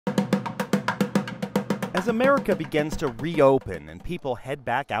As America begins to reopen and people head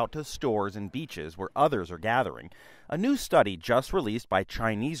back out to stores and beaches where others are gathering, a new study just released by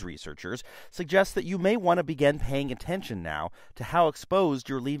Chinese researchers suggests that you may want to begin paying attention now to how exposed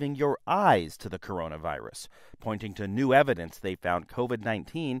you're leaving your eyes to the coronavirus, pointing to new evidence they found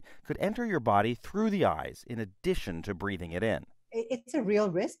COVID-19 could enter your body through the eyes in addition to breathing it in. It's a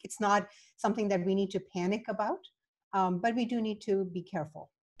real risk. It's not something that we need to panic about, but we do need to be careful.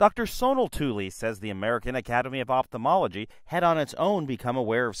 Dr. Sonal Tuli says the American Academy of Ophthalmology had on its own become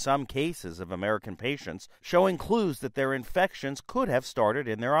aware of some cases of American patients showing clues that their infections could have started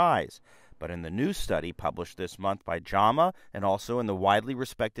in their eyes. But in the new study published this month by JAMA and also in the widely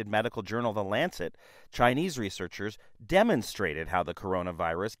respected medical journal The Lancet, Chinese researchers demonstrated how the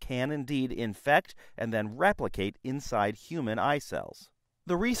coronavirus can indeed infect and then replicate inside human eye cells.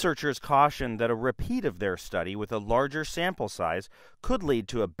 The researchers cautioned that a repeat of their study with a larger sample size could lead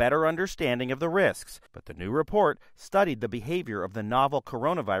to a better understanding of the risks, but the new report studied the behavior of the novel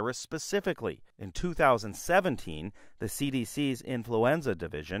coronavirus specifically. In 2017, the CDC's influenza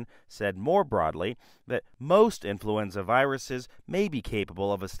division said more broadly that most influenza viruses may be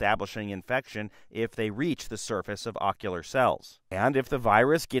capable of establishing infection if they reach the surface of ocular cells. And if the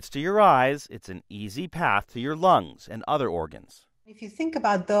virus gets to your eyes, it's an easy path to your lungs and other organs. If you think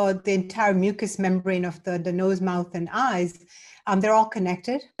about the entire mucous membrane of the nose, mouth, and eyes, they're all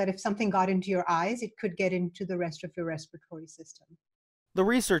connected. That if something got into your eyes, it could get into the rest of your respiratory system. The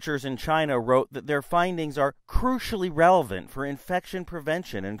researchers in China wrote that their findings are crucially relevant for infection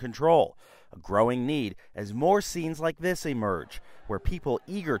prevention and control, a growing need as more scenes like this emerge, where people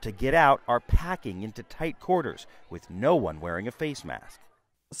eager to get out are packing into tight quarters with no one wearing a face mask.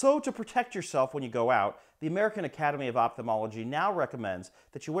 So, to protect yourself when you go out, the American Academy of Ophthalmology now recommends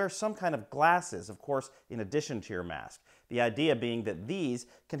that you wear some kind of glasses, of course, in addition to your mask. The idea being that these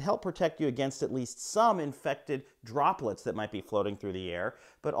can help protect you against at least some infected droplets that might be floating through the air,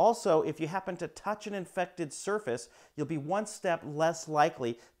 but also if you happen to touch an infected surface, you'll be one step less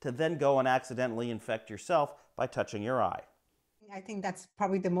likely to then go and accidentally infect yourself by touching your eye. I think that's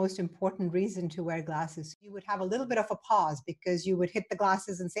probably the most important reason to wear glasses. You would have a little bit of a pause because you would hit the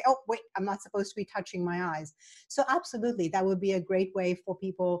glasses and say, oh, wait, I'm not supposed to be touching my eyes. So absolutely, that would be a great way for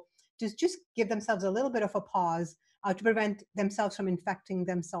people to just give themselves a little bit of a pause to prevent themselves from infecting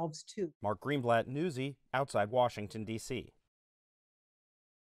themselves too. Mark Greenblatt, Newsy, outside Washington, D.C.